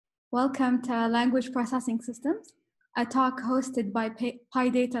Welcome to Language Processing Systems, a talk hosted by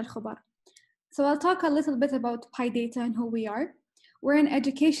PyData Khobar. So I'll talk a little bit about PyData and who we are. We're an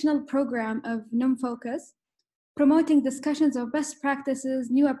educational program of NumFOCUS, promoting discussions of best practices,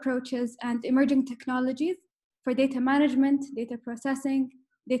 new approaches, and emerging technologies for data management, data processing,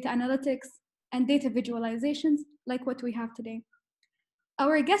 data analytics, and data visualizations like what we have today.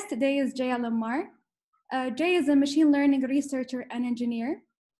 Our guest today is Jay Alammar. Jay is a machine learning researcher and engineer.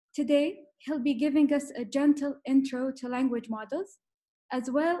 Today, he'll be giving us a gentle intro to language models, as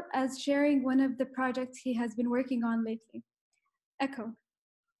well as sharing one of the projects he has been working on lately, Ecco.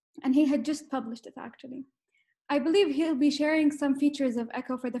 And he had just published it, actually. I believe he'll be sharing some features of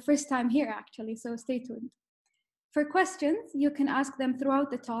Ecco for the first time here, actually, so stay tuned. For questions, you can ask them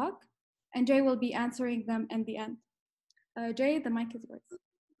throughout the talk, and Jay will be answering them in the end. Jay, the mic is yours.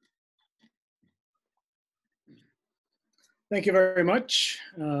 Thank you very much.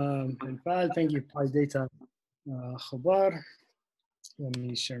 Thank you, PyData Khobar. Let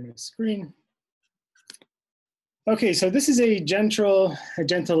me share my screen. Okay, so this is a gentle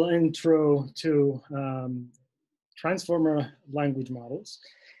intro to transformer language models.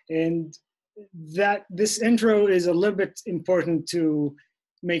 And that this intro is a little bit important to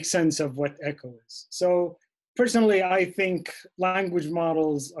make sense of what Ecco is. So personally, I think language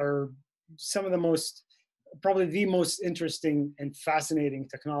models are some of the most, probably the most interesting and fascinating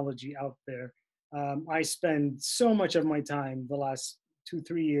technology out there. I spend so much of my time the last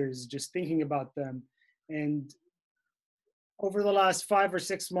 2-3 years just thinking about them. And over the last 5 or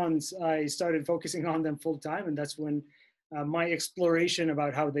 6 months, I started focusing on them full time. And that's when my exploration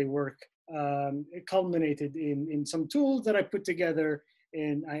about how they work it culminated in some tools that I put together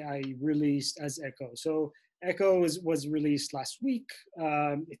and I released as Ecco. So Ecco was released last week.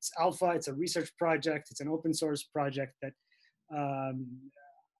 It's alpha, it's a research project, it's an open source project that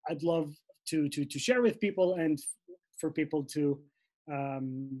I'd love to share with people and for people to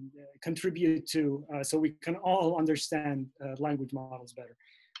contribute to so we can all understand language models better.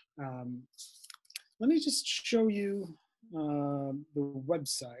 Let me just show you the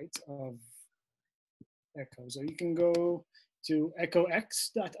website of Ecco. So you can go to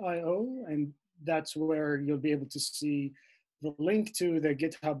eccox.io, and that's where you'll be able to see the link to the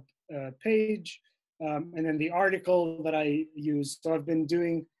GitHub page, and then the article that I use. So I've been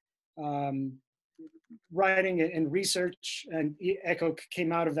doing writing and research, and Ecco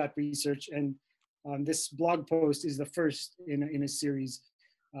came out of that research. And this blog post is the first in a series.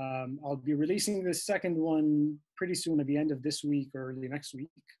 I'll be releasing the second one pretty soon at the end of this week or early next week.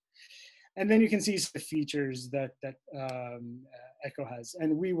 And then you can see the features that Ecco has.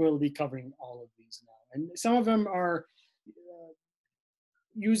 And we will be covering all of these now. And some of them are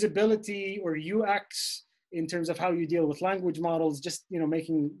usability or UX in terms of how you deal with language models, just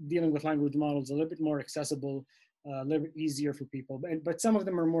making dealing with language models a little bit more accessible, a little bit easier for people. But some of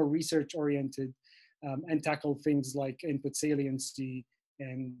them are more research oriented and tackle things like input saliency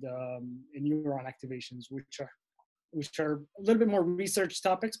and neuron activations, which are a little bit more research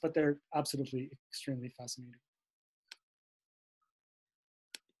topics, but they're absolutely extremely fascinating.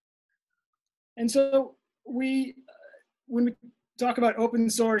 And so when we talk about open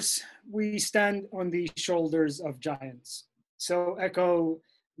source, we stand on the shoulders of giants. So Ecco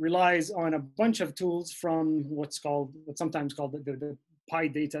relies on a bunch of tools from what's sometimes called the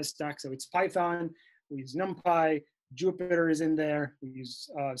PyData stack. So it's Python, we use NumPy, Jupyter is in there, we use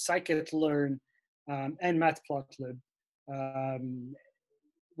scikit-learn, and matplotlib.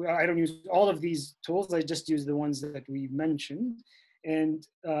 I don't use all of these tools, I just use the ones that we mentioned. And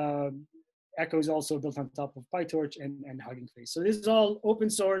Ecco is also built on top of PyTorch and Hugging Face. So this is all open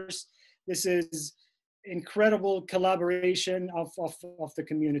source. This is incredible collaboration of the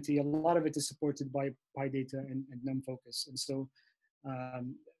community. A lot of it is supported by PyData and NumFOCUS. And so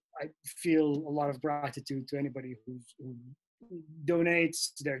I feel a lot of gratitude to anybody who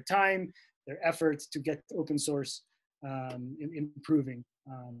donates their time, their effort to get open source improving.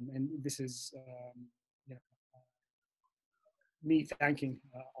 And this is me thanking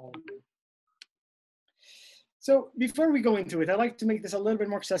all of you. So before we go into it, I'd like to make this a little bit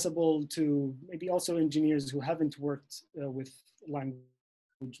more accessible to maybe also engineers who haven't worked with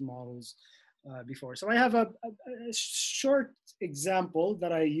language models before. So I have a short example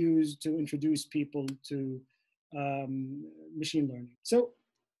that I use to introduce people to machine learning. So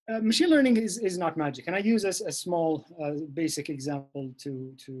machine learning is not magic. And I use a small basic example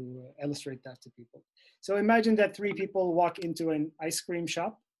to illustrate that to people. So imagine that 3 people walk into an ice cream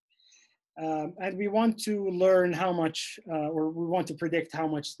shop. And we want to learn how much, or we want to predict how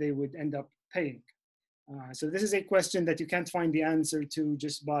much they would end up paying. So this is a question that you can't find the answer to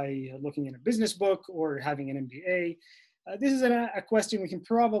just by looking in a business book or having an MBA. This is a question we can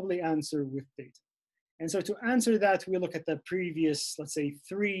probably answer with data. And so to answer that, we look at the previous, let's say,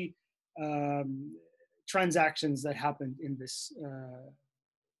 3 transactions that happened in this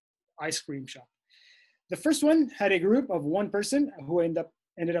ice cream shop. The first one had a group of 1 person who ended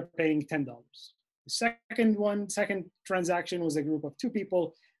up paying $10. The second transaction was a group of 2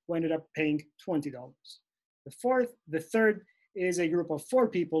 people who ended up paying $20. The third is a group of 4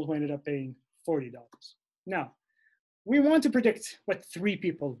 people who ended up paying $40. Now, we want to predict what 3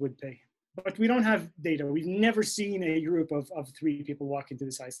 people would pay, but we don't have data. We've never seen a group of 3 people walk into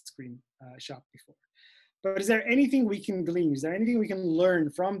this ice cream shop before. But is there anything we can glean? Is there anything we can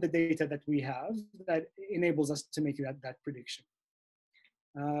learn from the data that we have that enables us to make that prediction?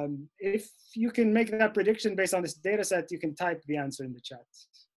 If you can make that prediction based on this data set, you can type the answer in the chat.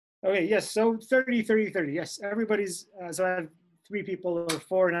 Okay, yes, so 30, 30, 30. Yes, everybody's, so I have 3 people or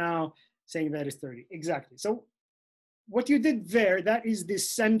 4 now saying that is 30. Exactly. So what you did there, that is the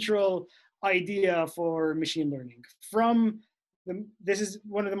central idea for machine learning. This is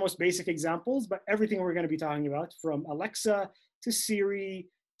one of the most basic examples, but everything we're going to be talking about, from Alexa to Siri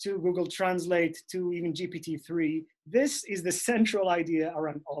to Google Translate to even GPT-3, this is the central idea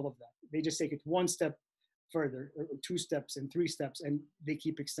around all of that. They just take it 1 step further, or 2 steps and 3 steps, and they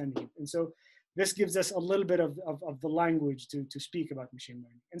keep extending it. And so this gives us a little bit of the language to speak about machine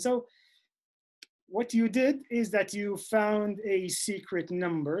learning. And so what you did is that you found a secret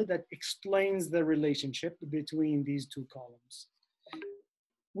number that explains the relationship between these 2 columns.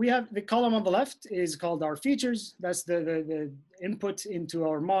 We have the column on the left is called our features. That's the input into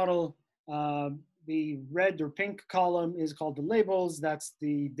our model. The red or pink column is called the labels. That's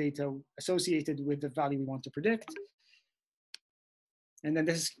the data associated with the value we want to predict. And then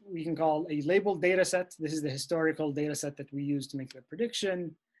this we can call a labeled data set. This is the historical data set that we use to make the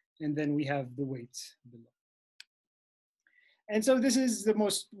prediction. And then we have the weight below. And so this is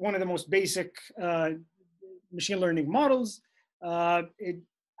one of the most basic machine learning models.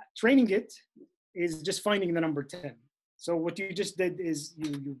 Training it is just finding the number 10. So what you just did is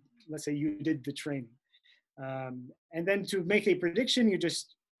let's say you did the training. And then to make a prediction, you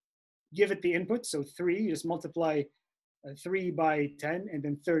just give it the input. So 3, you just multiply 3 by 10, and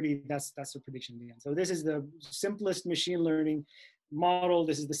then 30, that's the prediction at the end. So this is the simplest machine learning model.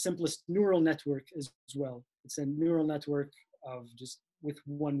 This is the simplest neural network as well. It's a neural network of just with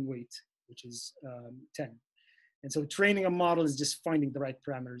 1 weight, which is 10. And so training a model is just finding the right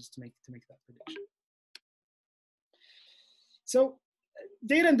parameters to make that prediction. So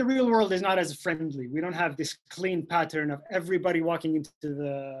data in the real world is not as friendly. We don't have this clean pattern of everybody walking into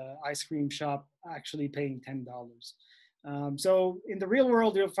the ice cream shop actually paying $10. So in the real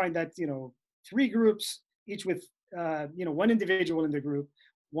world, you'll find that 3 groups, each with 1 individual in the group.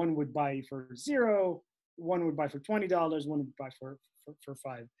 1 would buy for $0, 1 would buy for $20, 1 would buy for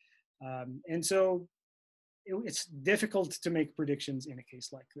 $5. And so it's difficult to make predictions in a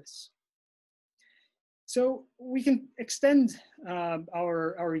case like this. So we can extend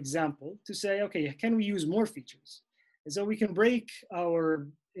our example to say, okay, can we use more features? And so we can break our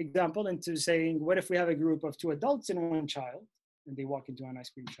example into saying, what if we have a group of 2 adults and 1 child, and they walk into an ice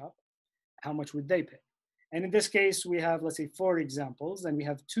cream shop? How much would they pay? And in this case, we have, let's say, 4 examples, and we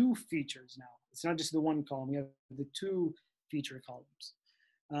have 2 features now. It's not just the 1 column, we have the 2 feature columns.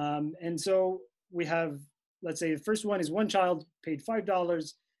 And so we have, let's say the first one is 1 child paid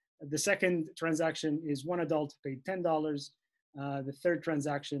 $5. The second transaction is 1 adult paid $10. The third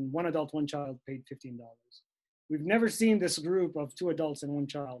transaction, 1 adult, 1 child paid $15. We've never seen this group of 2 adults and 1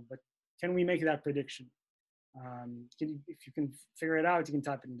 child, but can we make that prediction? If you can figure it out, you can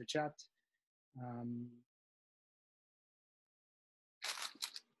type it in the chat.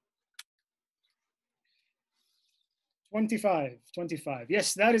 25.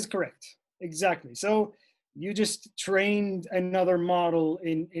 Yes, that is correct. Exactly. So you just trained another model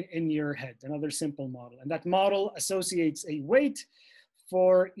in your head, another simple model. And that model associates a weight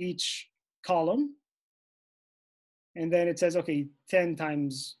for each column. And then it says, okay, 10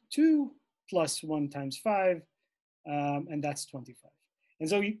 times 2 plus 1 times 5, and that's 25. And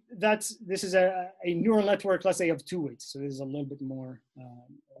so this is a neural network, let's say, of 2 weights. So this is a little bit more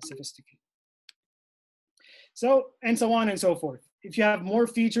sophisticated. So, and so on and so forth. If you have more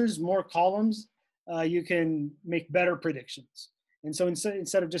features, more columns, you can make better predictions. And so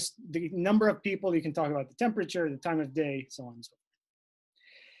instead of just the number of people, you can talk about the temperature, the time of day, so on and so forth.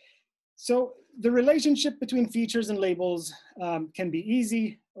 So the relationship between features and labels can be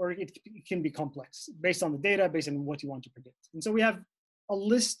easy, or it can be complex based on the data, based on what you want to predict. And so we have a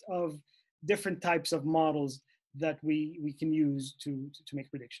list of different types of models that we can use to make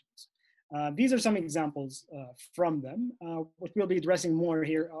predictions. These are some examples from them. What we'll be addressing more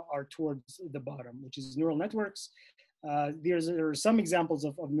here are towards the bottom, which is neural networks. There are some examples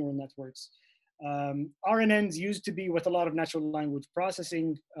of neural networks. RNNs used to be what a lot of natural language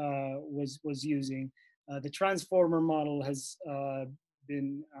processing was using. The transformer model has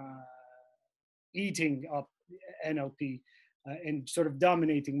been eating up NLP and sort of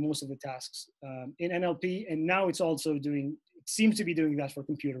dominating most of the tasks in NLP. And now it's also doing, it seems to be doing that for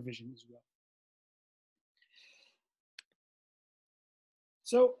computer vision as well.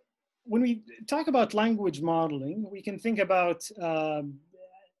 So when we talk about language modeling, we can think about a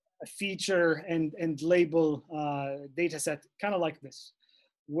feature and label data set kind of like this,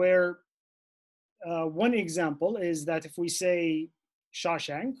 where one example is that if we say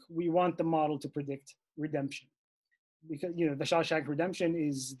Shawshank, we want the model to predict redemption. Because, you know, the Shawshank Redemption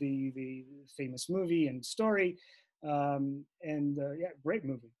is the famous movie and story, yeah, great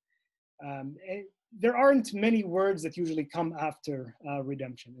movie. There aren't many words that usually come after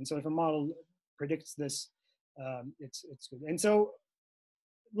redemption, and so if a model predicts this, it's good. And so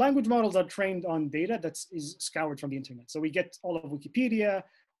language models are trained on data that is scoured from the internet. So we get all of Wikipedia,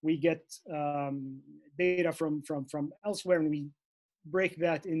 we get data from elsewhere, and we break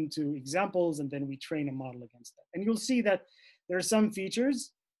that into examples, and then we train a model against that. And you'll see that there are some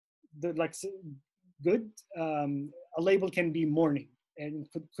features that, like, good. A label can be morning, and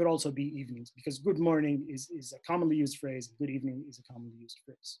could also be evenings, because good morning is a commonly used phrase, good evening is a commonly used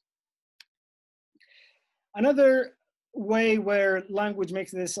phrase. Another way where language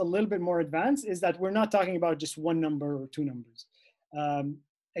makes this a little bit more advanced is that we're not talking about just one number or two numbers.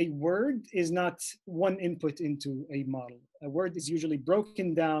 A word is not one input into a model. A word is usually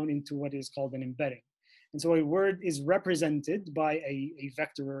broken down into what is called an embedding. And so a word is represented by a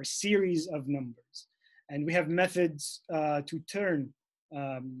vector or a series of numbers. And we have methods to turn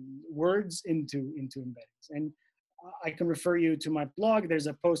words into embeddings. And I can refer you to my blog. There's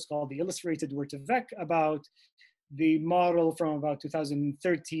a post called The Illustrated Word to Vec about the model from about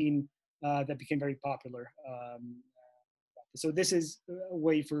 2013 that became very popular. So this is a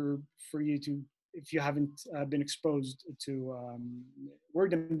way for you to, if you haven't been exposed to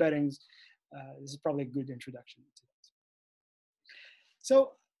word embeddings, this is probably a good introduction to that.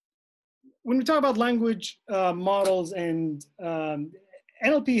 So when we talk about language models, and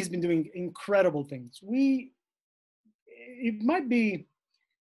NLP has been doing incredible things.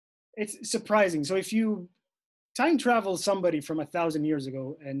 It's surprising. So if you time travel somebody from 1,000 years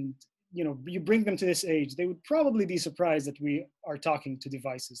ago, and you bring them to this age, they would probably be surprised that we are talking to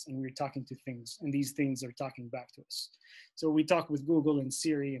devices and we're talking to things, and these things are talking back to us. So we talk with Google and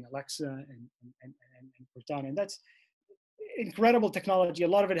Siri and Alexa and Cortana, and that's incredible technology. A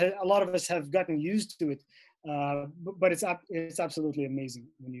lot of us have gotten used to it, but it's absolutely amazing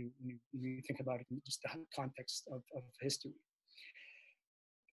when you think about it in just the context of history.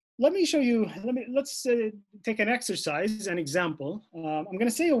 Let me show you, let's take an exercise, an example. I'm going to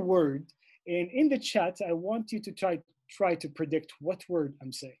say a word, and in the chat, I want you to try to predict what word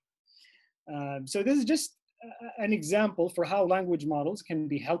I'm saying. So this is just an example for how language models can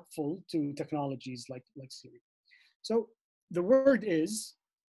be helpful to technologies like Siri. So the word is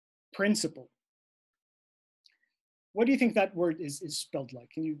principle. What do you think that word is spelled like?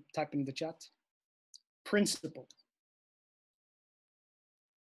 Can you type in the chat? Principle.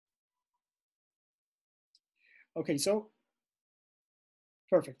 Okay, so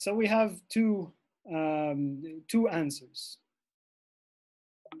perfect. So we have two answers.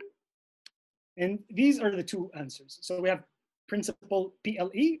 And these are the two answers. So we have principle,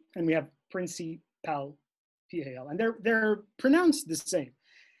 P-L-E, and we have principal, P-A-L. And they're pronounced the same.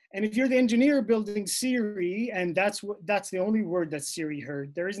 And if you're the engineer building Siri, and that's the only word that Siri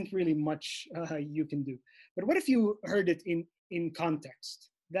heard, there isn't really much you can do. But what if you heard it in context?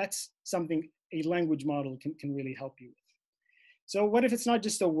 That's something a language model can really help you with. So what if it's not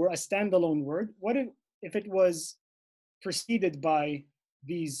just a standalone word? What if it was preceded by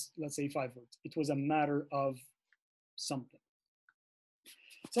these, let's say, 5 words? It was a matter of something.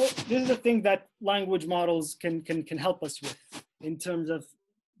 So this is a thing that language models can help us with, in terms of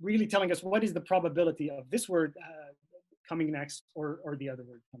really telling us what is the probability of this word coming next, or the other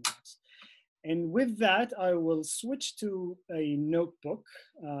word coming next. And with that, I will switch to a notebook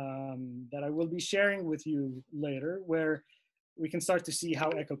that I will be sharing with you later, where we can start to see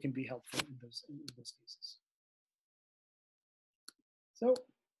how Ecco can be helpful in those cases. So,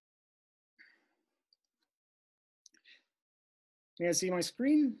 can I see my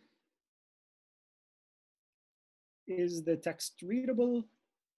screen? Is the text readable?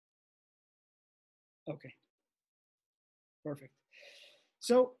 Okay, perfect.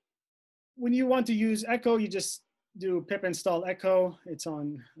 So when you want to use Ecco, you just do pip install Ecco. It's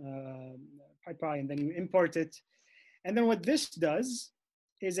on PyPy, and then you import it. And then what this does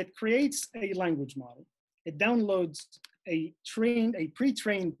is it creates a language model. It downloads a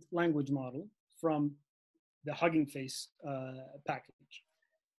pre-trained language model from the Hugging Face package.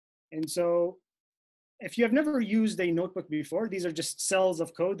 And so if you have never used a notebook before, these are just cells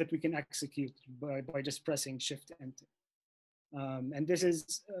of code that we can execute by just pressing Shift Enter. And this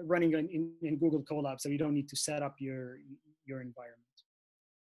is running in Google Colab, so you don't need to set up your environment.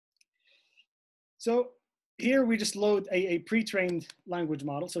 So here we just load a pre-trained language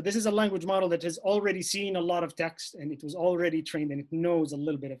model. So this is a language model that has already seen a lot of text, and it was already trained, and it knows a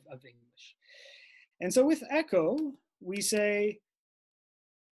little bit of English. And so with Ecco, we say,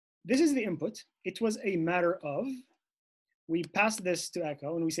 this is the input. It was a matter of, we pass this to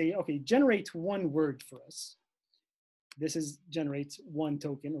Ecco, and we say, okay, generate one word for us. This is generates one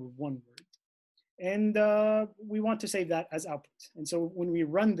token or one word. And we want to save that as output. And so when we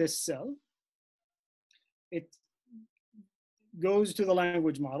run this cell, it goes to the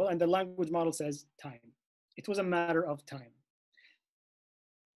language model, and the language model says time. It was a matter of time.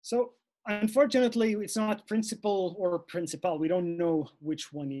 So unfortunately, it's not principal or principal. We don't know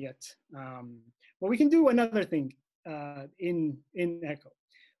which one yet. But we can do another thing in Ecco.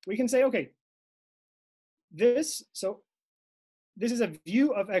 We can say, okay, this is a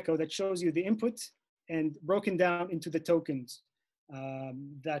view of Ecco that shows you the input and broken down into the tokens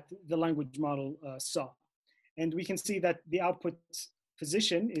that the language model saw. And we can see that the output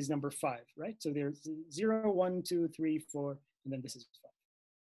position is number 5, right? So there's 0, 1, 2, 3, 4, and then this is 5.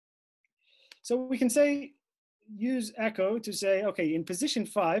 So we can say, use Ecco to say, okay, in position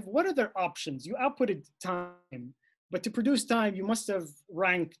 5, what are their options? You outputted time, but to produce time, you must have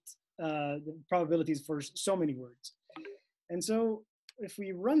ranked the probabilities for so many words. And so if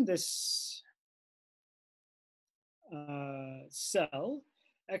we run this cell,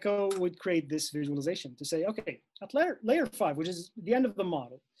 Ecco would create this visualization to say, okay, at layer 5, which is the end of the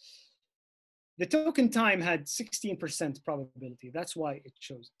model, the token time had 16% probability. That's why it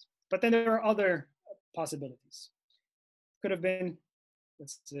chose it. But then there are other possibilities. Could have been,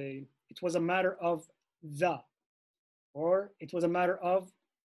 let's say, it was a matter of the, or it was a matter of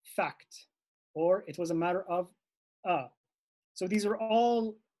fact, or it was a matter of a. So these are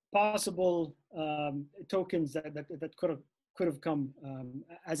all possible tokens that could have come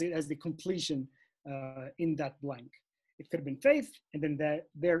as the completion in that blank. It could have been faith, and then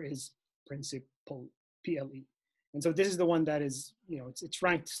there is principle, PLE. And so this is the one that is, it's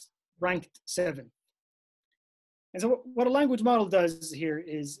ranked 7. And so what a language model does here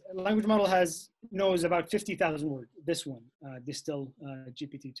is, a language model knows about 50,000 words, this one, Distill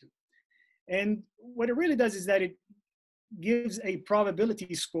GPT-2. And what it really does is that it gives a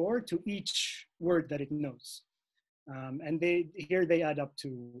probability score to each word that it knows. And here they add up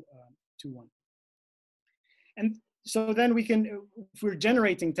to 1. And so then we can, if we're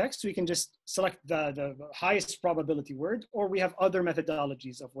generating text, we can just select the highest probability word, or we have other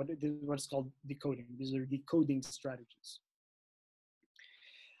methodologies of what's called decoding. These are decoding strategies.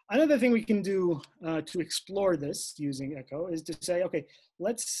 Another thing we can do to explore this using Ecco is to say, okay,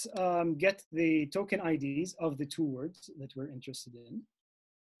 let's get the token IDs of the 2 words that we're interested in.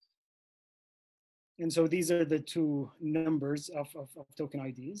 And so these are the 2 numbers of token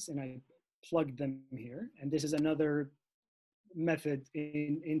IDs, and I plugged them here. And this is another method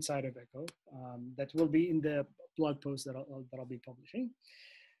inside of Ecco that will be in the blog post that I'll be publishing.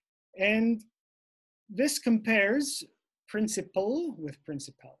 And this compares principle with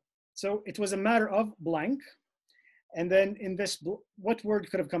principal. So it was a matter of blank. And then in this, what word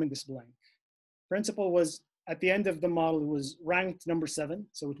could have come in this blank? Principle was, at the end of the model, it was ranked number 7.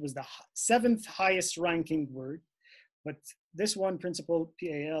 So it was the 7th highest ranking word. But this one, principle,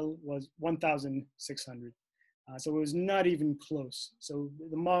 PAL, was 1,600. So it was not even close. So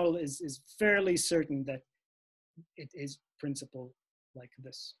the model is fairly certain that it is principle like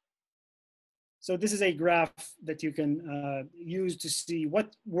this. So this is a graph that you can use to see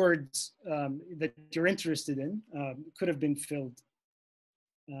what words that you're interested in could have been filled.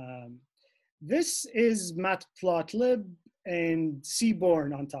 This is matplotlib and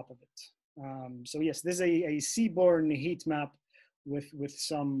Seaborn on top of it. So yes, this is a Seaborn heat map with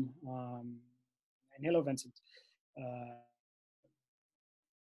some, and hello Vincent,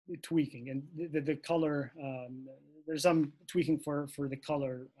 tweaking, and the color, there's some tweaking for the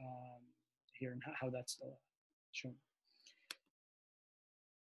color here and how that's shown.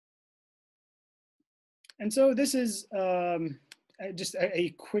 And so this is just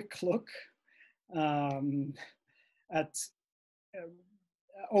a quick look um, at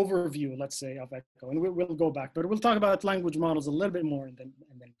overview, let's say, of Ecco, and we'll go back, but we'll talk about language models a little bit more and then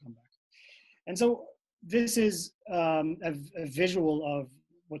come back. And so this is a visual of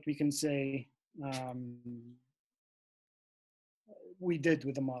what we can say we did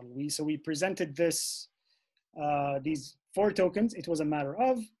with the model. So we presented this, these 4 tokens. It was a matter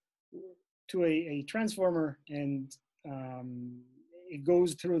of to a transformer, and it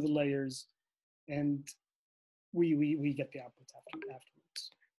goes through the layers, and we get the output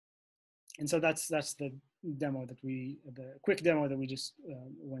afterwards. And so that's the demo that the quick demo that we just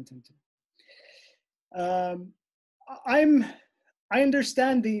went into. I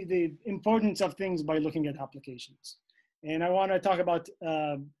understand the importance of things by looking at applications. And I want to talk about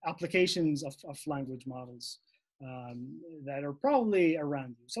applications of language models that are probably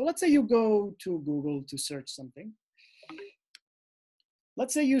around you. So let's say you go to Google to search something.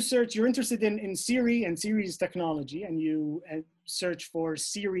 Let's say you're interested in Siri and Siri's technology, and you search for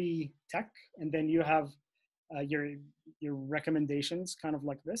Siri tech, and then you have your recommendations kind of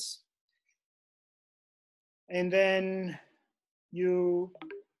like this. And then you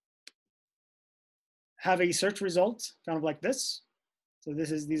have a search result kind of like this. So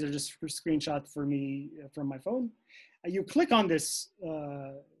these are just screenshots for me from my phone. You click on this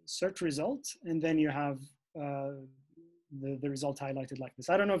search result, and then you have the result highlighted like this.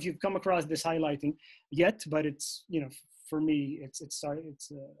 I don't know if you've come across this highlighting yet, but it's, you know, for me,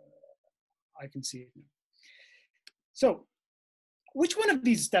 I can see it now. So which one of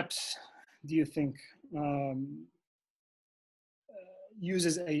these steps do you think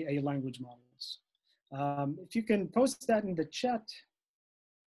uses a language models? If you can post that in the chat,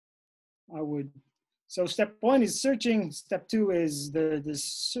 I would. So step 1 is searching, step 2 is the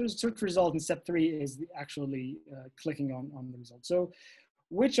search result, and step 3 is actually clicking on the result. So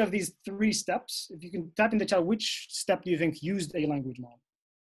which of these 3 steps, if you can type in the chat, which step do you think used a language model?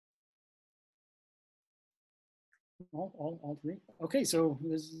 All 3? Okay, so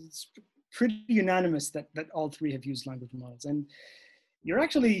it's pretty unanimous that all 3 have used language models. And you're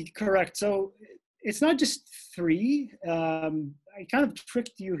actually correct. So it's not just 3. I kind of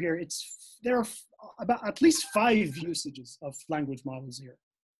tricked you here. There are about at least 5 usages of language models here.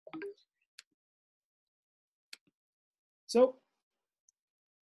 So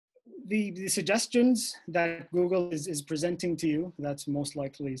the suggestions that Google is presenting to you, that's most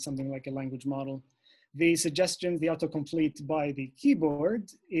likely something like a language model. The suggestions, the autocomplete by the keyboard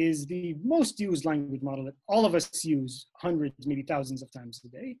is the most used language model that all of us use hundreds, maybe thousands of times a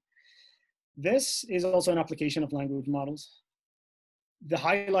day. This is also an application of language models. The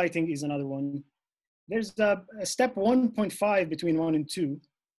highlighting is another one. There's a step 1.5 between 1 and 2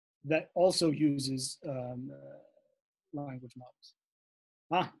 that also uses language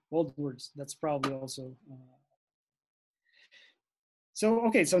models. Old words. That's probably also.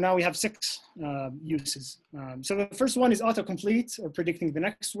 Okay, so now we have 6 uses. So the first one is autocomplete, or predicting the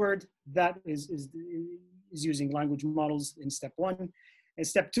next word. That is using language models in step 1. And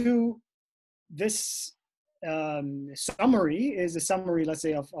step 2, this summary is a summary, let's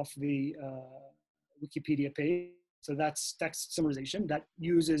say, of the Wikipedia page. So that's text summarization that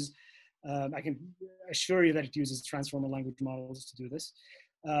uses, I can assure you that it uses transformer language models to do this.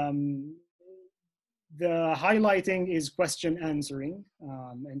 The highlighting is question answering.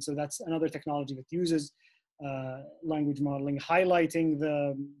 And so that's another technology that uses language modeling. Highlighting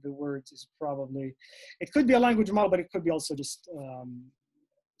the words is probably, it could be a language model, but it could be also just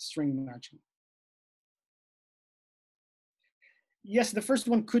string matching. Yes, the first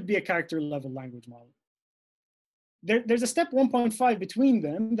one could be a character level language model. There's a step 1.5 between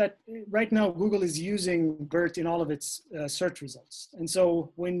them that right now Google is using BERT in all of its search results. And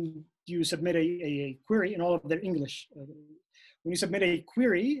so when you submit a query in all of their English, when you submit a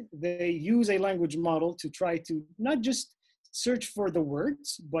query, they use a language model to try to not just search for the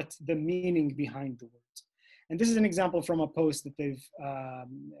words, but the meaning behind the words. And this is an example from a post that they've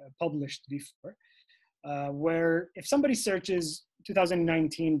published before, where if somebody searches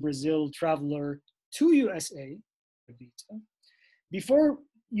 2019 Brazil traveler to USA, before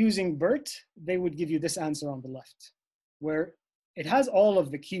using BERT, they would give you this answer on the left, where it has all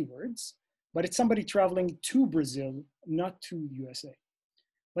of the keywords, but it's somebody traveling to Brazil, not to USA.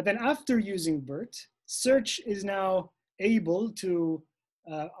 But then after using BERT, search is now able to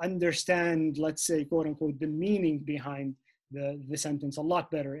understand, let's say, quote unquote, the meaning behind the sentence a lot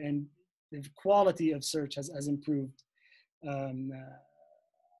better. And the quality of search has improved a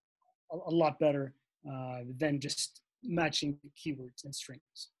lot better than just matching keywords and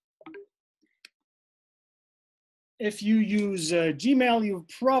strings. if you use Gmail, you've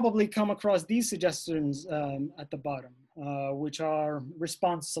probably come across these suggestions at the bottom, which are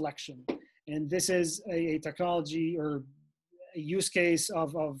response selection. And this is a technology or a use case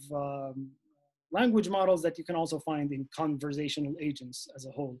of language models that you can also find in conversational agents as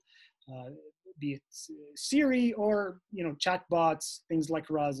a whole, be it Siri or chatbots, things like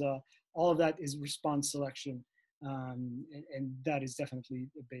Raza. All of that is response selection, and that is definitely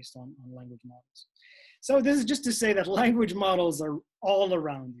based on language models. So this is just to say that language models are all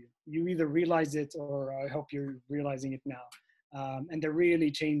around you. You either realize it, or I hope you're realizing it now, and they're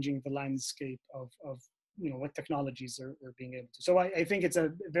really changing the landscape of what technologies are being able to. So I think it's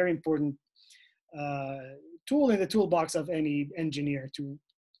a very important tool in the toolbox of any engineer to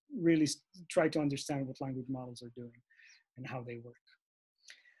really try to understand what language models are doing and how they work.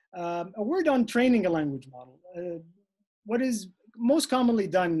 A word on training a language model. What is most commonly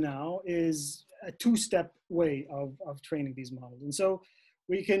done now is a two-step way of training these models. And so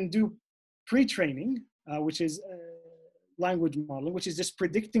we can do pre-training, which is language modeling, which is just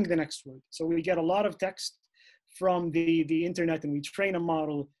predicting the next word. So we get a lot of text from the internet and we train a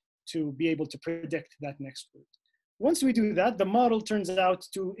model to be able to predict that next word. Once we do that, the model turns out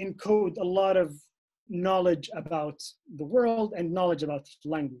to encode a lot of knowledge about the world and knowledge about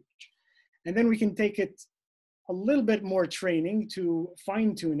language. And then we can take it a little bit more training to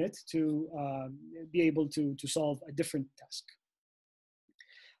fine tune it to be able to solve a different task.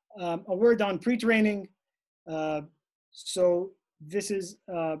 A word on pre-training. So this is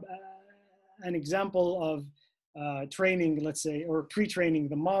an example of training, let's say, or pre-training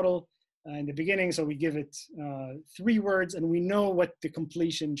the model in the beginning. So we give it 3 words and we know what the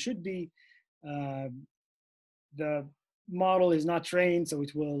completion should be. The model is not trained, so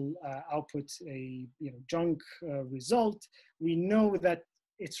it will output a junk result. We know that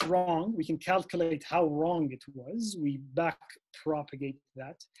it's wrong. We can calculate how wrong it was. We back propagate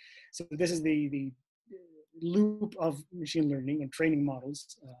that. So this is the loop of machine learning and training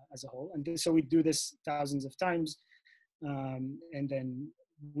models as a whole. And so we do this thousands of times, and then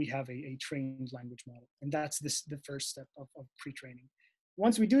we have a trained language model. And that's the first step of pre-training.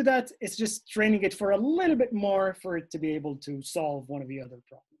 Once we do that, it's just training it for a little bit more for it to be able to solve one of the other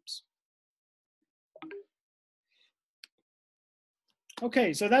problems.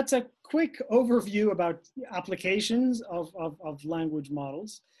 Okay, so that's a quick overview about applications of language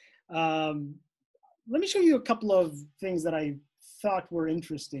models. Let me show you a couple of things that I thought were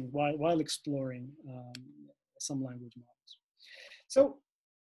interesting while exploring some language models. So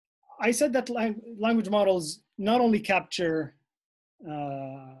I said that language models not only capture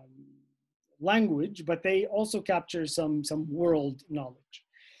language, but they also capture some world knowledge.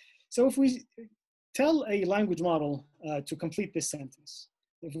 So if we tell a language model to complete this sentence,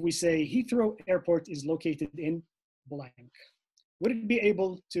 if we say Heathrow Airport is located in blank, would it be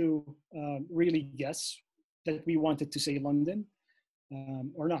able to really guess that we wanted to say London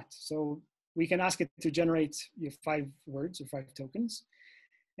or not? So we can ask it to generate 5 words or 5 tokens,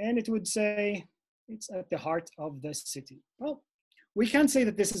 and it would say it's at the heart of the city. Well, we can't say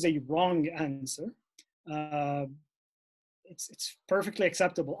that this is a wrong answer. It's perfectly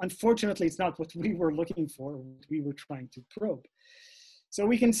acceptable. Unfortunately, it's not what we were looking for, what we were trying to probe. So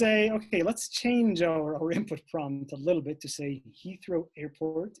we can say, okay, let's change our input prompt a little bit to say Heathrow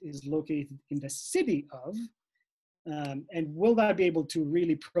Airport is located in the city of, and will that be able to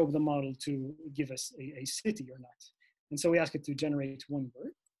really probe the model to give us a city or not? And so we ask it to generate 1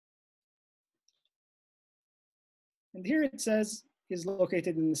 word. And here it says is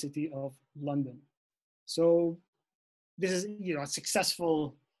located in the city of London. So this is a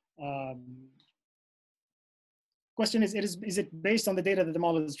successful question. Is it based on the data that the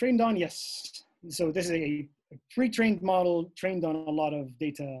model is trained on? Yes. So this is a pre-trained model trained on a lot of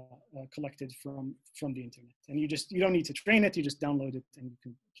data collected from the internet. And you don't need to train it, you just download it and you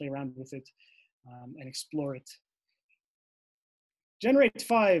can play around with it and explore it. Generate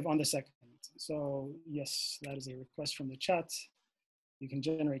 5 on the second. So yes, that is a request from the chat. You can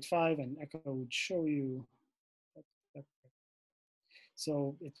generate 5 and Ecco would show you.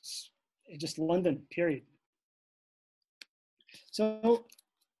 So it's just London, period. So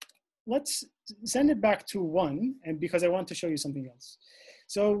let's send it back to 1, and because I want to show you something else.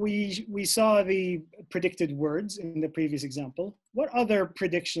 So we saw the predicted words in the previous example. What other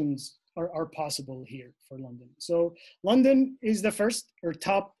predictions are possible here for London? So London is the first or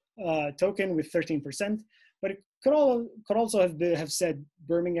top token with 13%, but it could also have said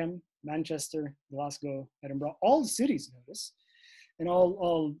Birmingham, Manchester, Glasgow, Edinburgh, all cities, notice, and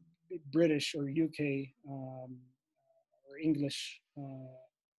all British or UK or English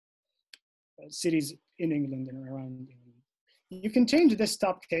cities in England and around England. You can change this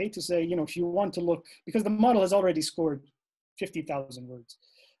top K to say, if you want to look, because the model has already scored 50,000 words.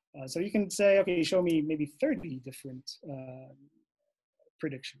 So you can say, okay, show me maybe 30 different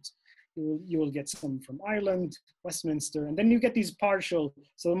predictions. You will get some from Ireland, Westminster, and then you get these partial.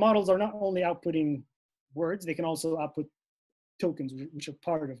 So the models are not only outputting words, they can also output tokens, which are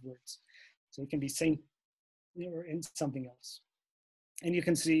part of words. So it can be same or in something else. And you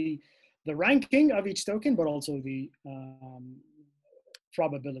can see the ranking of each token, but also the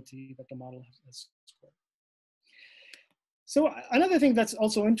probability that the model has scored. So another thing that's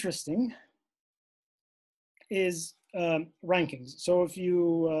also interesting is rankings. So if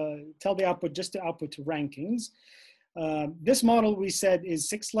you tell the output just to output rankings, this model we said is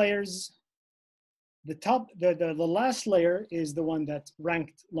 6 layers. The last layer is the one that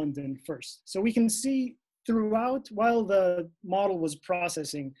ranked London first. So we can see throughout, while the model was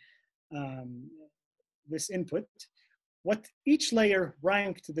processing this input, what each layer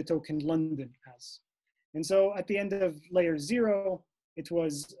ranked the token London as. And so at the end of layer 0, it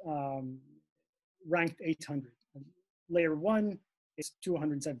was ranked 800. Layer 1 is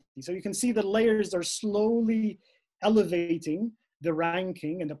 270. So you can see the layers are slowly elevating the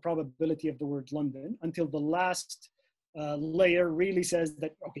ranking and the probability of the word London until the last layer really says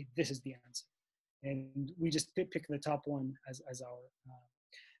that, okay, this is the answer. And we just pick the top one as our.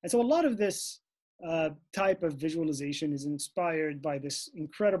 And so a lot of this type of visualization is inspired by this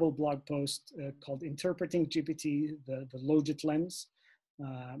incredible blog post called Interpreting GPT, the Logit Lens,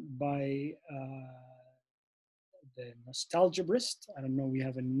 by the Nostalgiabrist. I don't know, we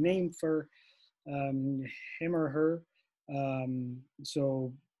have a name for him or her.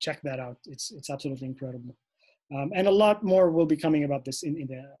 So check that out. It's absolutely incredible. And a lot more will be coming about this in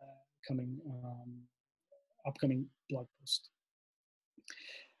the coming upcoming blog post.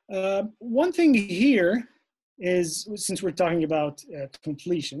 One thing here is, since we're talking about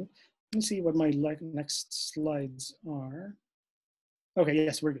completion, let me see what my next slides are. Okay,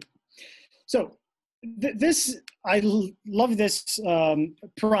 yes, we're good. So I love this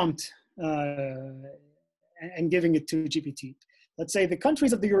prompt and giving it to GPT. Let's say the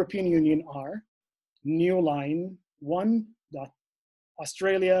countries of the European Union are new line 1,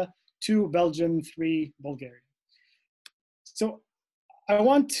 Australia, 2, Belgium, 3, Bulgaria. So I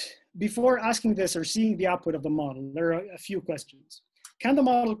want, before asking this or seeing the output of the model, there are a few questions. Can the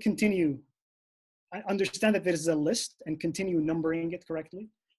model continue, understand that there is a list and continue numbering it correctly?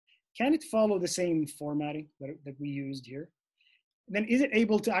 Can it follow the same formatting that we used here? Then is it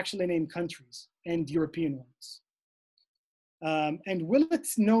able to actually name countries and European ones? And will it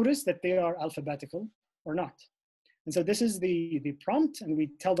notice that they are alphabetical or not? And so this is the prompt, and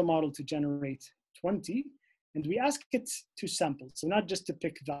we tell the model to generate 20, and we ask it to sample. So not just to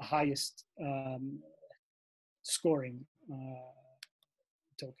pick the highest scoring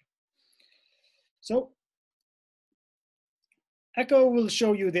token. So Ecco will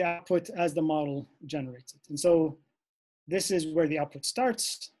show you the output as the model generates it. And so this is where the output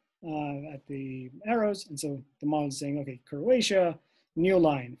starts at the arrows. And so the model is saying, okay, Croatia, new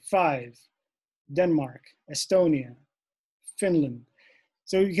line, 5, Denmark, Estonia, Finland.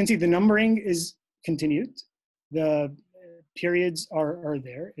 So you can see the numbering is continued. The periods are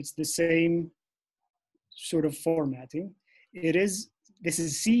there. It's the same sort of formatting. This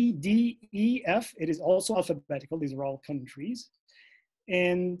is C, D, E, F. It is also alphabetical. These are all countries.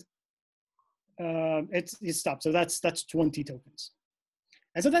 And it stopped. So that's 20 tokens.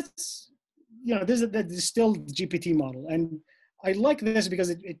 And so that's, this is still the GPT model. And I like this because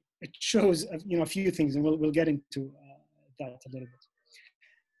it shows, a few things, and we'll get into that a little bit.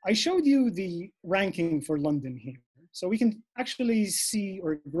 I showed you the ranking for London here. So we can actually see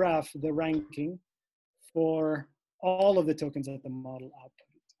or graph the ranking for all of the tokens that the model output.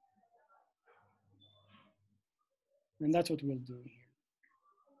 And that's what we'll do here.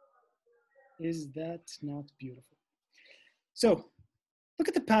 Is that not beautiful? So look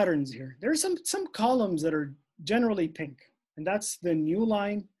at the patterns here. There are some columns that are generally pink, and that's the new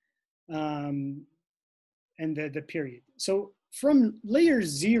line and the period. So from layer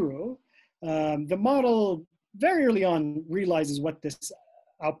 0, the model very early on realizes what this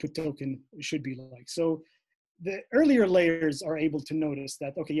output token should be like. So the earlier layers are able to notice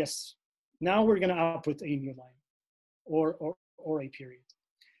that, okay, yes, now we're going to output a new line or a period.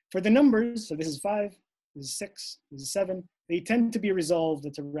 For the numbers, so this is 5, this is 6, this is 7, they tend to be resolved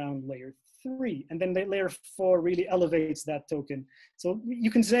at around layer 3. And then layer 4 really elevates that token. So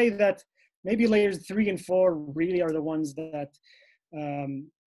you can say that maybe layers 3 and 4 really are the ones that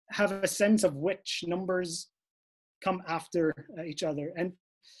have a sense of which numbers come after each other. And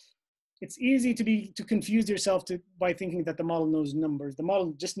it's easy to confuse yourself by thinking that the model knows numbers. The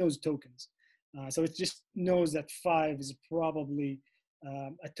model just knows tokens. So it just knows that 5 is probably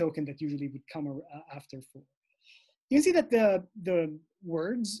a token that usually would come after 4. You can see that the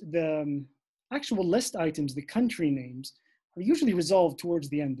words, the actual list items, the country names, are usually resolved towards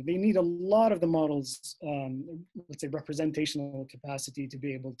the end. They need a lot of the model's, let's say, representational capacity to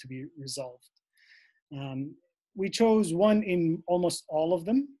be able to be resolved. We chose 1 in almost all of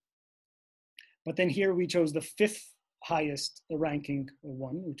them, but then here we chose the 5th highest ranking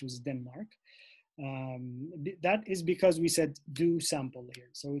one, which was Denmark. That is because we said do sample here.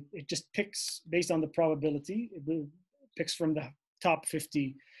 So it just picks based on the probability, it picks from the top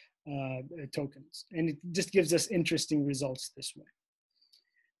 50 tokens, and it just gives us interesting results this way.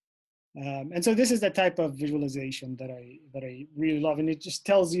 And so this is the type of visualization that I really love, and it just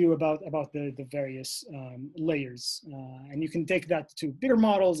tells you about the various layers, and you can take that to bigger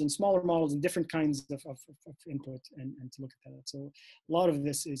models and smaller models and different kinds of input and to look at that. So a lot of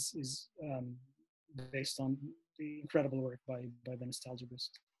this is based on the incredible work by the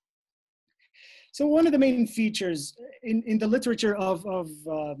nostalgists. So one of the main features in the literature of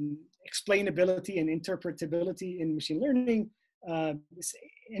explainability and interpretability in machine learning,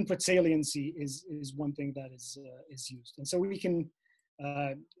 input saliency is one thing that is used. And so we can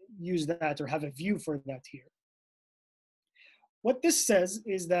use that or have a view for that here. What this says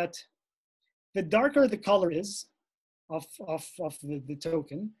is that the darker the color is of the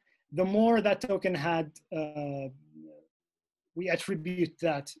token, the more that token had, we attribute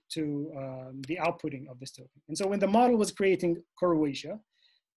that to the outputting of this token. And so when the model was creating Croatia,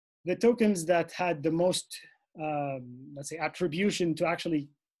 the tokens that had the most, let's say, attribution to actually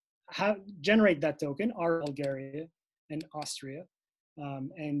generate that token are Bulgaria and Austria,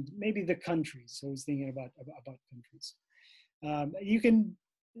 and maybe the countries. So I was thinking about countries.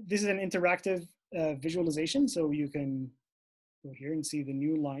 This is an interactive visualization, so you can go here and see the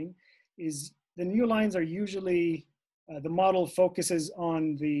new line. The new lines are usually, the model focuses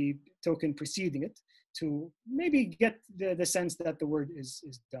on the token preceding it to maybe get the sense that the word is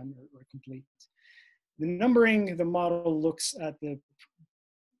done or complete. The numbering, the model looks at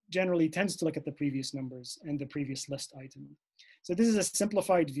generally tends to look at the previous numbers and the previous list item. So this is a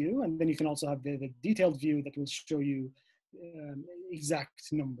simplified view, and then you can also have the detailed view that will show you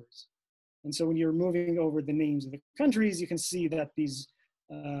exact numbers. And so when you're moving over the names of the countries, you can see that these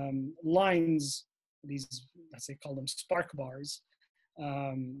lines, let's say call them spark bars,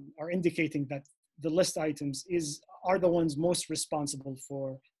 are indicating that the list items are the ones most responsible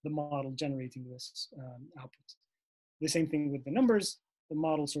for the model generating this output. The same thing with the numbers. The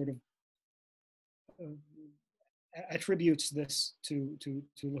model sort of attributes this to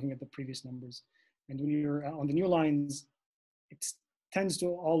looking at the previous numbers. And when you're on the new lines, it tends to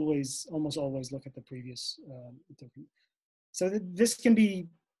almost always look at the previous token. So this can be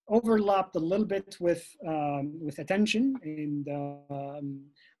overlapped a little bit with attention, and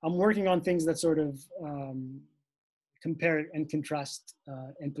I'm working on things that sort of compare and contrast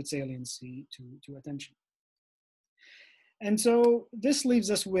input saliency to attention. And so this leaves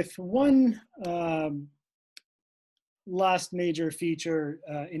us with one last major feature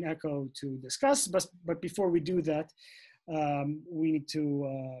in Ecco to discuss, but before we do that, we need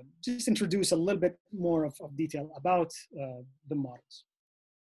to just introduce a little bit more of detail about the models.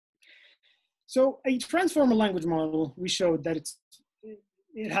 So a transformer language model, we showed that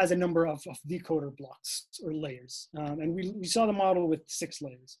it has a number of decoder blocks or layers. And we saw the model with 6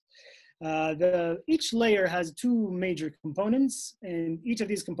 layers. Each layer has 2 major components, and each of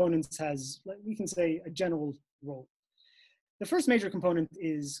these components has, we can say, a general role. The first major component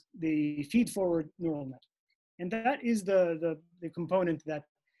is the feed-forward neural network. And that is the component that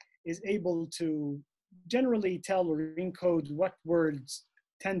is able to generally tell or encode what words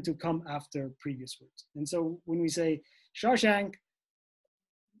tend to come after previous words. And so when we say Shawshank,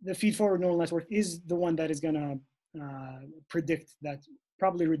 the feed-forward neural network is the one that is going to predict that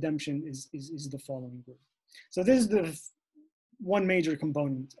probably redemption is the following word. So this is the one major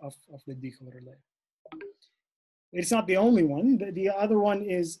component of the decoder layer. It's not the only one. The other one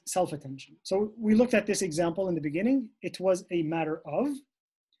is self-attention. So we looked at this example in the beginning. It was a matter of.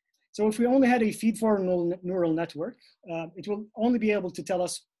 So if we only had a feed-forward neural network, it will only be able to tell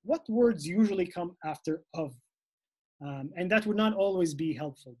us what words usually come after of. And that would not always be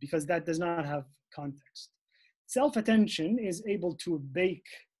helpful because that does not have context. Self-attention is able to bake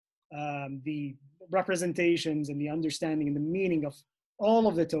the representations and the understanding and the meaning of all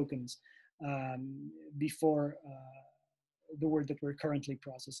of the tokens before the word that we're currently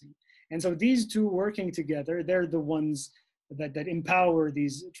processing. And so these two working together, they're the ones that empower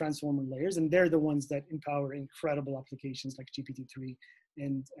these transformer layers, and they're the ones that empower incredible applications like GPT-3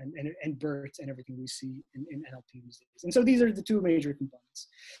 and BERT and everything we see in NLP these days. And so these are the two major components.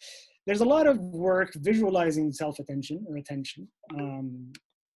 There's a lot of work visualizing self-attention or attention.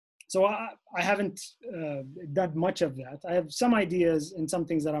 So I haven't done much of that. I have some ideas and some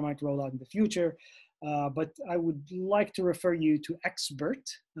things that I might roll out in the future, but I would like to refer you to XBERT.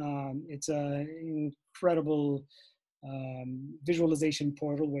 It's an incredible visualization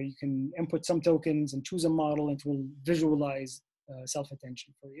portal where you can input some tokens and choose a model, and it will visualize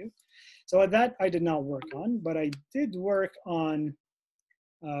self-attention for you. So that I did not work on, but I did work on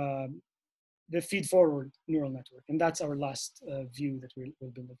the feed-forward neural network, and that's our last view that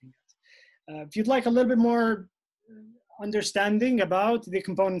we'll be looking at. If you'd like a little bit more understanding about the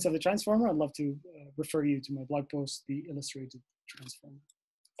components of the transformer, I'd love to refer you to my blog post, The Illustrated Transformer.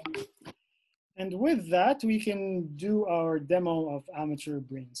 And with that, we can do our demo of amateur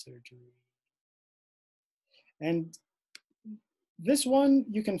brain surgery. And this one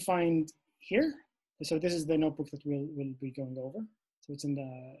you can find here. So this is the notebook that we'll be going over. So it's in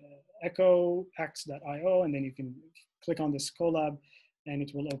the eccox.io, and then you can click on this collab, and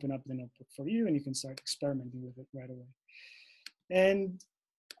it will open up the notebook for you, and you can start experimenting with it right away. And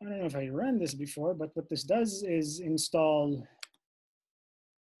I don't know if I ran this before, but what this does is install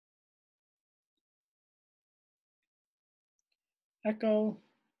Ecco.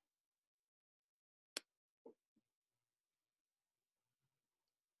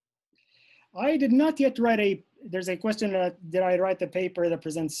 I did not yet write there's a question that, did I write the paper that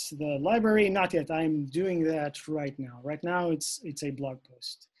presents the library? Not yet, I'm doing that right now. Right now it's a blog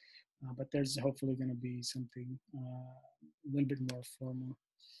post, but there's hopefully gonna be something a little bit more formal.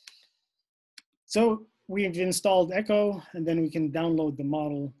 So we've installed Ecco, and then we can download the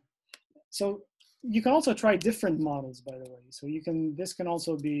model. So you can also try different models, by the way. So this can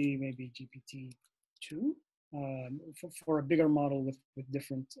also be maybe GPT-2 for a bigger model with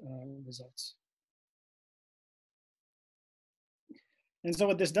different results. And so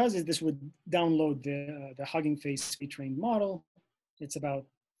what this does is this would download the Hugging Face pre-trained model. It's about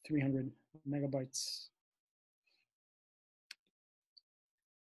 300 megabytes.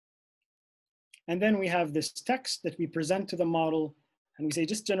 And then we have this text that we present to the model, and we say,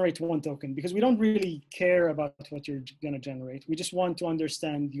 just generate one token, because we don't really care about what you're going to generate. We just want to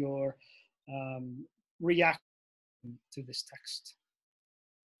understand your reaction to this text.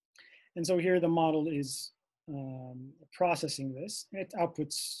 And so here the model is processing this. It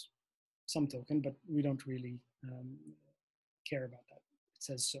outputs some token, but we don't really care about that. It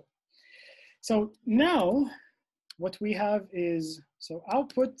says so. So now what we have is, so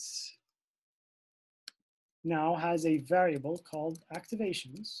output now has a variable called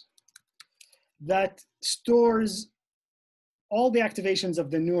activations that stores all the activations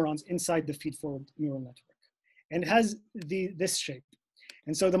of the neurons inside the feed-forward neural network. And it has this shape.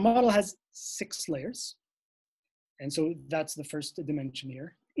 And so the model has 6 layers. And so that's the first dimension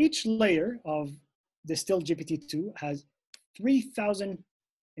here. Each layer of the still GPT-2 has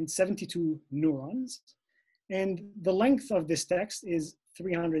 3,072 neurons. And the length of this text is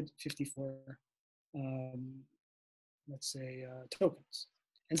 354, let's say, tokens.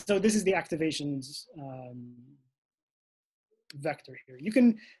 And so this is the activations vector here. You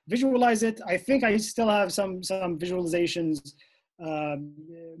can visualize it. I think I still have some visualizations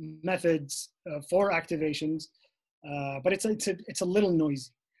methods for activations, but it's a little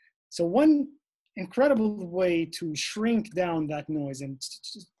noisy. So one incredible way to shrink down that noise and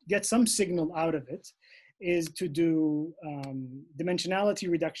get some signal out of it is to do dimensionality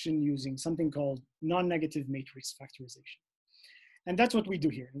reduction using something called non-negative matrix factorization. And that's what we do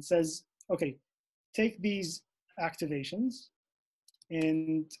here. It says, okay, take these activations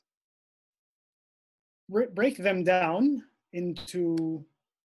and break them down into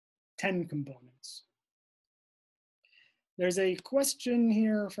 10 components. There's a question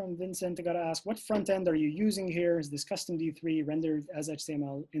here from Vincent. I gotta ask, what front end are you using here? Is this custom D3 rendered as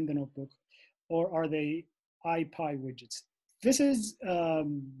HTML in the notebook, or are they IPy widgets? This is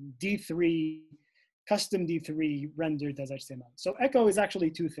D3, custom D3 rendered as HTML. So Ecco is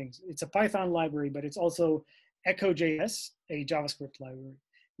actually 2 things. It's a Python library, but it's also Ecco.js, a JavaScript library.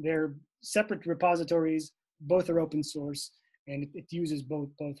 They're separate repositories, both are open source, and it uses both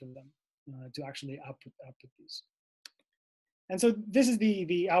of them to actually output these. And so this is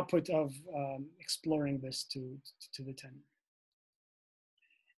the output of exploring this to the 10.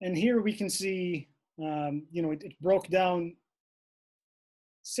 And here we can see, it broke down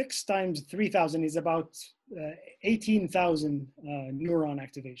 6 times 3,000 is about 18,000 neuron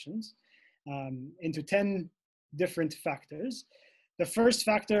activations into 10 different factors. The first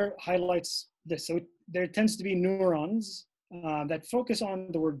factor highlights this. So there tends to be neurons that focus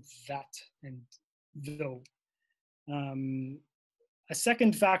on the word that and though. A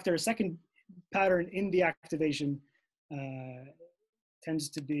second factor, a second pattern in the activation tends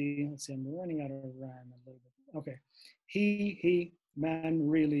to be, let's see, I'm running out of RAM a little bit. Okay, he, man,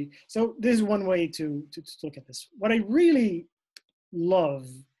 really. So this is one way to look at this. What I really love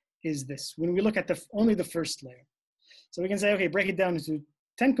is this, when we look at only the first layer. So we can say, okay, break it down into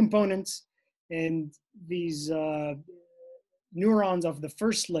 10 components, and these neurons of the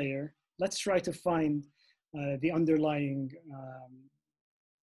first layer, let's try to find the underlying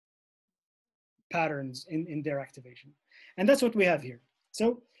patterns in their activation. And that's what we have here.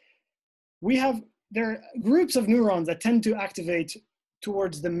 So there are groups of neurons that tend to activate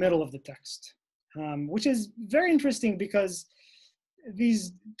towards the middle of the text, which is very interesting because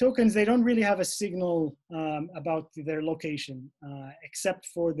these tokens, they don't really have a signal about their location, except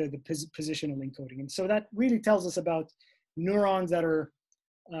for the positional encoding. And so that really tells us about neurons that are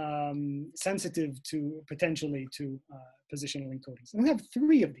sensitive to potentially to positional encodings. And we have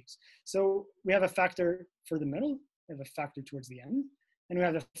 3 of these. So we have a factor for the middle, we have a factor towards the end, and we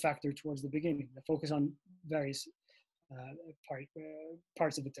have a factor towards the beginning that focus on various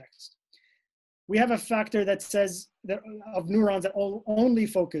parts of the text. We have a factor that says that of neurons that only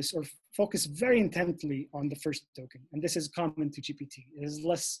focus very intently on the first token. And this is common to GPT. It is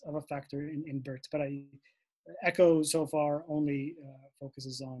less of a factor in BERT, but Ecco so far only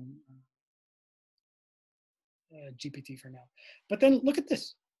focuses on GPT for now. But then look at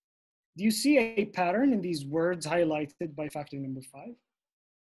this. Do you see a pattern in these words highlighted by factor number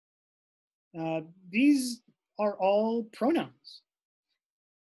 5? These are all pronouns.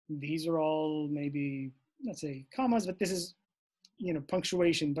 These are all maybe, let's say, commas, but this is,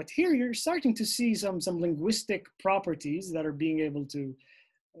 punctuation. But here you're starting to see some linguistic properties that are being able to,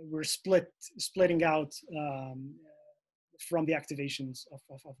 we're splitting out from the activations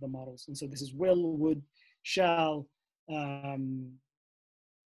of the models. And so this is will, would, shall, and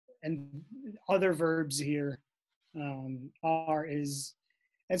other verbs here, are, is.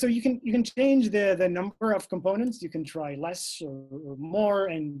 And so you can change the number of components. You can try less or more.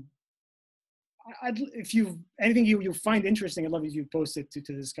 And if anything you find interesting, I'd love if you post it to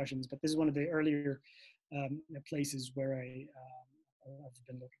the discussions. But this is one of the earlier places where I've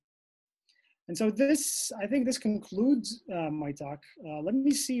been looking. And so I think this concludes my talk. Let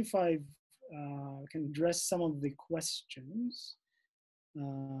me see if I can address some of the questions.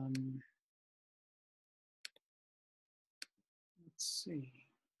 Let's see.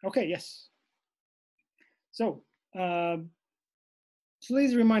 Okay, yes. So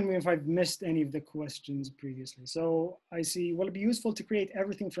please remind me if I've missed any of the questions previously. So I see, will it be useful to create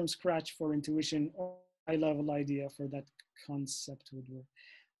everything from scratch for intuition, or high-level idea for that concept would work?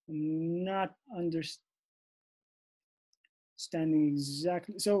 I'm not understanding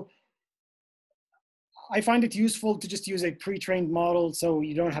exactly. So I find it useful to just use a pre-trained model, so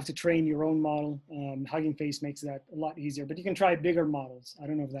you don't have to train your own model. Hugging Face makes that a lot easier, but you can try bigger models. I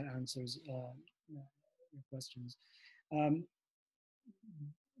don't know if that answers your questions.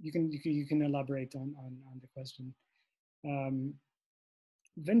 You can elaborate on the question.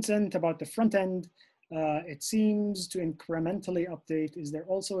 Vincent, about the front end, it seems to incrementally update. Is there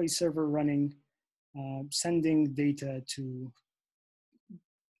also a server running, sending data to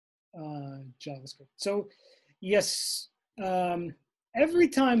JavaScript? So yes, every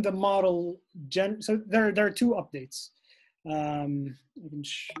time the model, so there are 2 updates.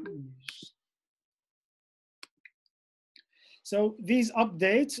 So these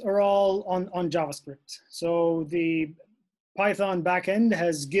updates are all on JavaScript. So the Python backend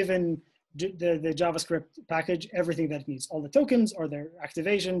has given the JavaScript package everything that it needs. All the tokens or their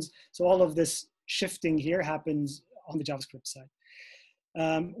activations. So all of this shifting here happens on the JavaScript side.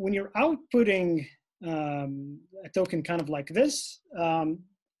 When you're outputting a token kind of like this,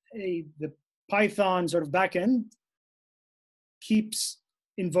 the Python sort of backend keeps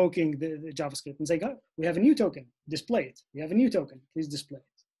invoking the JavaScript and saying, oh, we have a new token, display it. We have a new token, please display it.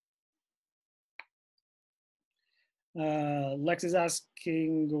 Lex is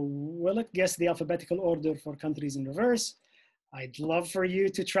asking, will it guess the alphabetical order for countries in reverse? I'd love for you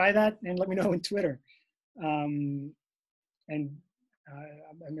to try that and let me know on Twitter. And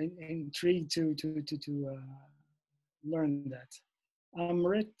I'm intrigued to learn that.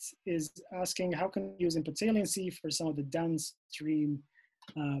 Rit is asking, how can you use input saliency for some of the downstream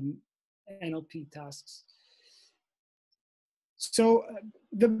NLP tasks? So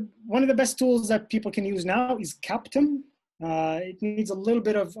one of the best tools that people can use now is Captum. It needs a little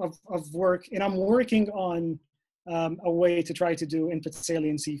bit of work, and I'm working on a way to try to do input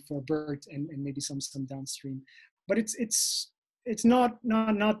saliency for BERT and maybe some downstream. But it's not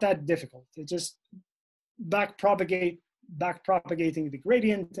that difficult. It just backpropagating the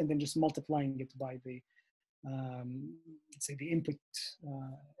gradient and then just multiplying it by the let's say the input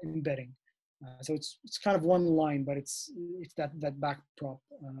embedding. So it's kind of one line, but it's that backprop.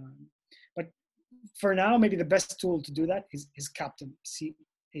 But for now, maybe the best tool to do that is CAPTM,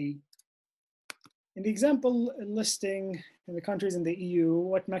 C-A. In the example listing in the countries in the EU,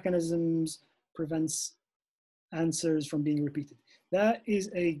 what mechanisms prevents answers from being repeated? That is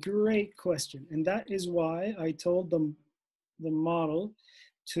a great question, and that is why I told them the model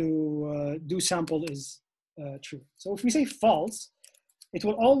to do sample is true. So if we say false, it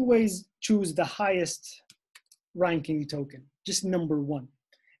will always choose the highest ranking token, just number one.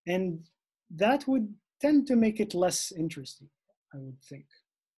 And that would tend to make it less interesting, I would think.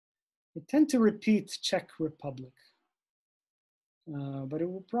 It tend to repeat Czech Republic, but it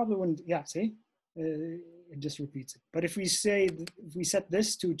will probably wouldn't, yeah, see? It just repeats it. But if we set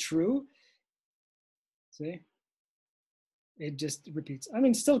this to true, see? It just repeats. I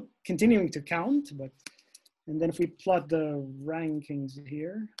mean, still continuing to count, but, and then if we plot the rankings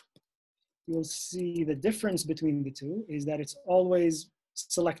here, you'll see the difference between the two is that it's always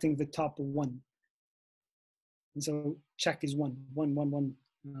selecting the top one. And so Czech is one.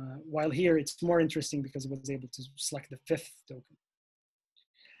 While here it's more interesting because it was able to select the fifth token.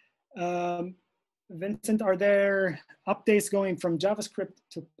 Vincent, are there updates going from JavaScript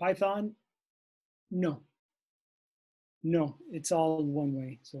to Python? No. No, it's all one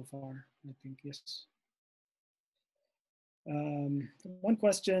way so far, I think, yes. One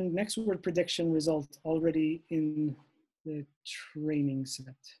question, next word prediction result already in the training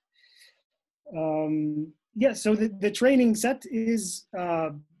set. Yeah, so the training set is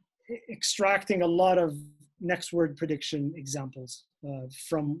extracting a lot of next word prediction examples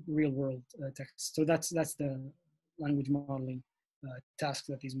from real world text. So that's the language modeling task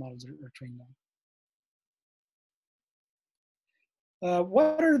that these models are trained on.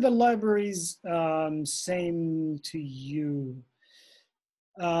 What are the libraries same to you?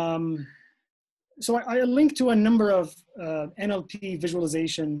 So I linked to a number of NLP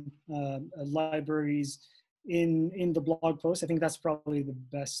visualization libraries in the blog post. I think that's probably the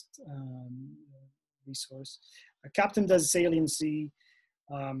best resource. CAPTM does saliency.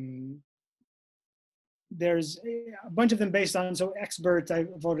 There's a bunch of them based on, so XBERT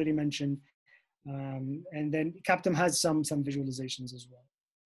I've already mentioned. And then CAPTM has some visualizations as well.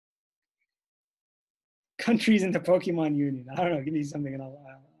 Countries in the Pokemon Union. I don't know, give me something and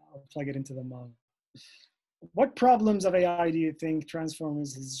I'll plug it into the model. What problems of AI do you think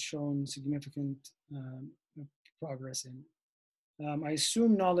Transformers has shown significant progress in? I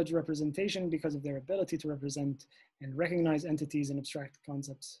assume knowledge representation because of their ability to represent and recognize entities and abstract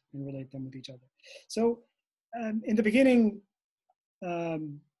concepts and relate them with each other. So in the beginning,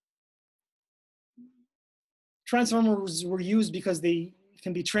 Transformers were used because they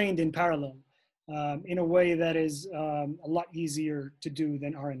can be trained in parallel in a way that is a lot easier to do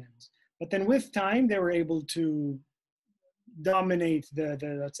than RNNs. But then with time, they were able to dominate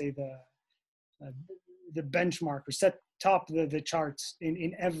let's say the benchmark or top the charts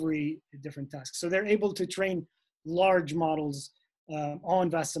in every different task. So they're able to train large models on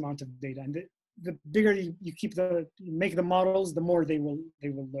vast amount of data. And the bigger you make the models, the more they will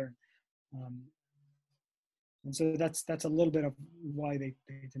learn. And so that's a little bit of why they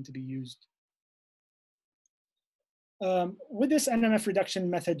tend to be used. Would this NMF reduction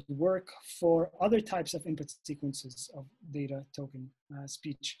method work for other types of input sequences of data token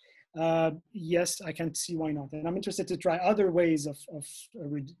speech? Yes, I can't see why not. And I'm interested to try other ways of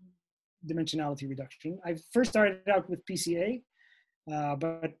dimensionality reduction. I first started out with PCA,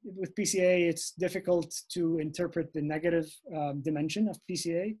 but with PCA, it's difficult to interpret the negative dimension of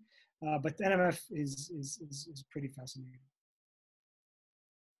PCA. But NMF is pretty fascinating.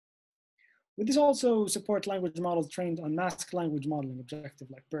 Would this also support language models trained on masked language modeling objective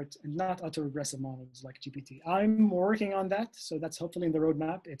like BERT and not autoregressive models like GPT? I'm working on that, so that's hopefully in the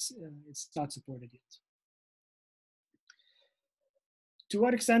roadmap. It's not supported yet. To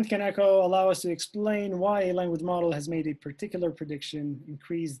what extent can Ecco allow us to explain why a language model has made a particular prediction,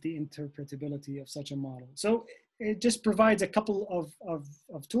 increase the interpretability of such a model? So it just provides a couple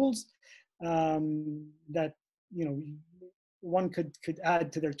of tools that one could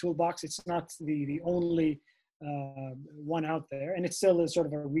add to their toolbox. It's not the only one out there, and it's still a sort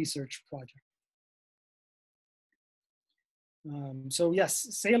of a research project. So yes,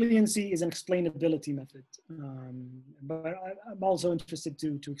 saliency is an explainability method, but I'm also interested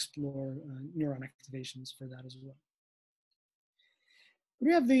to explore neuron activations for that as well.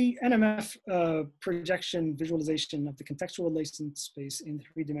 We have the NMF projection visualization of the contextual latent space in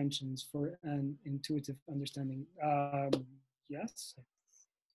 3 dimensions for an intuitive understanding. Yes,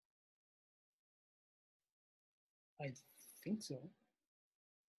 I think so.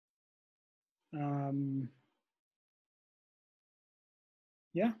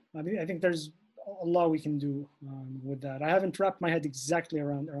 Yeah, I think there's a lot we can do with that. I haven't wrapped my head exactly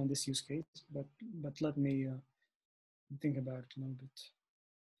around this use case, but let me think about it a little bit.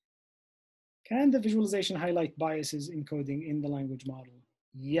 Can the visualization highlight biases encoding in the language model?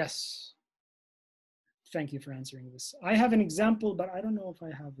 Yes. Thank you for answering this. I have an example, but I don't know if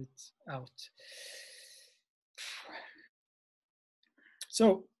I have it out.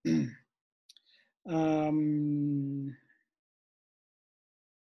 So,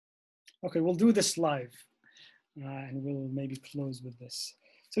 okay, we'll do this live, and we'll maybe close with this.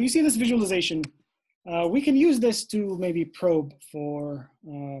 So you see this visualization. We can use this to maybe probe for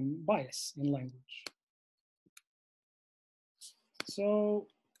bias in language. So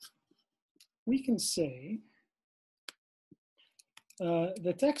we can say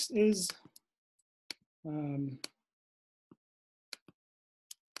the text is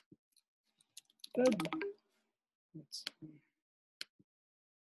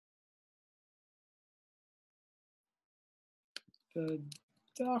the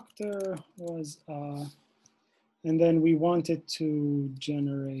doctor was, and then we wanted to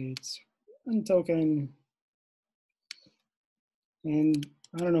generate one token. And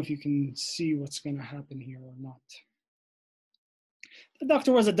I don't know if you can see what's going to happen here or not. The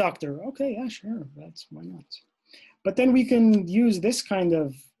doctor was a doctor. Okay, yeah, sure, why not? But then we can use this kind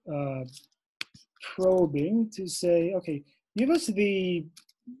of probing to say, okay, give us the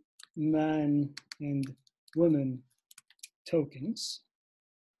man and woman tokens.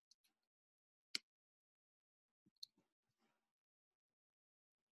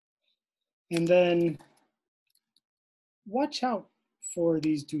 And then watch out for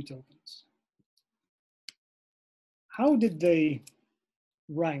these 2 tokens. How did they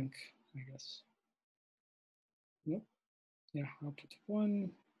rank, I guess? Nope. Yeah, I'll put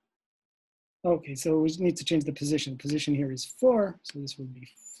 1. Okay, so we need to change the position. Position here is 4, so this will be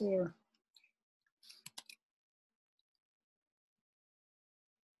 4.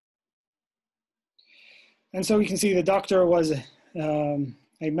 And so we can see the doctor was a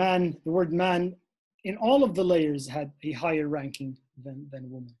man. The word man in all of the layers had a higher ranking than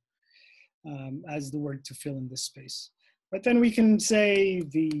woman as the word to fill in this space. But then we can say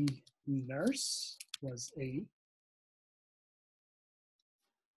the nurse was a.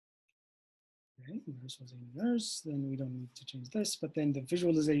 Okay, nurse was a nurse, then we don't need to change this, but then the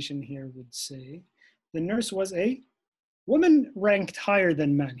visualization here would say the nurse was a woman, ranked higher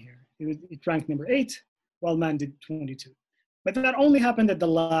than man here. It ranked number 8, while man did 22. But that only happened at the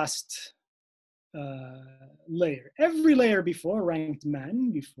last layer. Every layer before ranked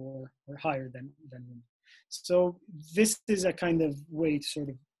man before or higher than women. So this is a kind of way to sort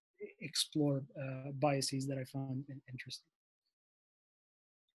of explore biases that I found interesting.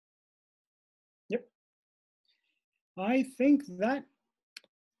 Yep. I think that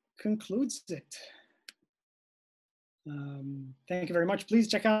concludes it. Thank you very much. Please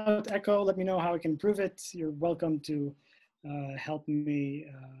check out Ecco. Let me know how I can improve it. You're welcome to help me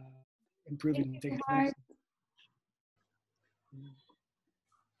improve it and take it next.